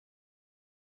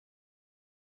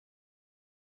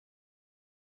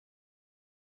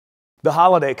The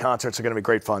holiday concerts are going to be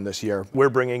great fun this year.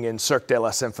 We're bringing in Cirque de la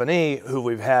Symphonie, who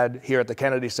we've had here at the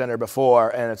Kennedy Center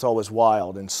before, and it's always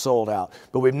wild and sold out.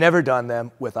 But we've never done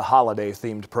them with a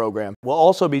holiday-themed program. We'll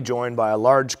also be joined by a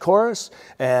large chorus,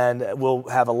 and we'll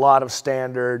have a lot of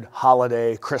standard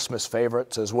holiday Christmas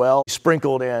favorites as well,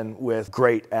 sprinkled in with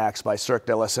great acts by Cirque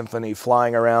de la Symphonie,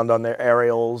 flying around on their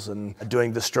aerials and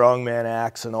doing the strongman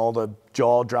acts and all the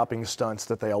jaw-dropping stunts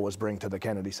that they always bring to the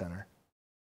Kennedy Center.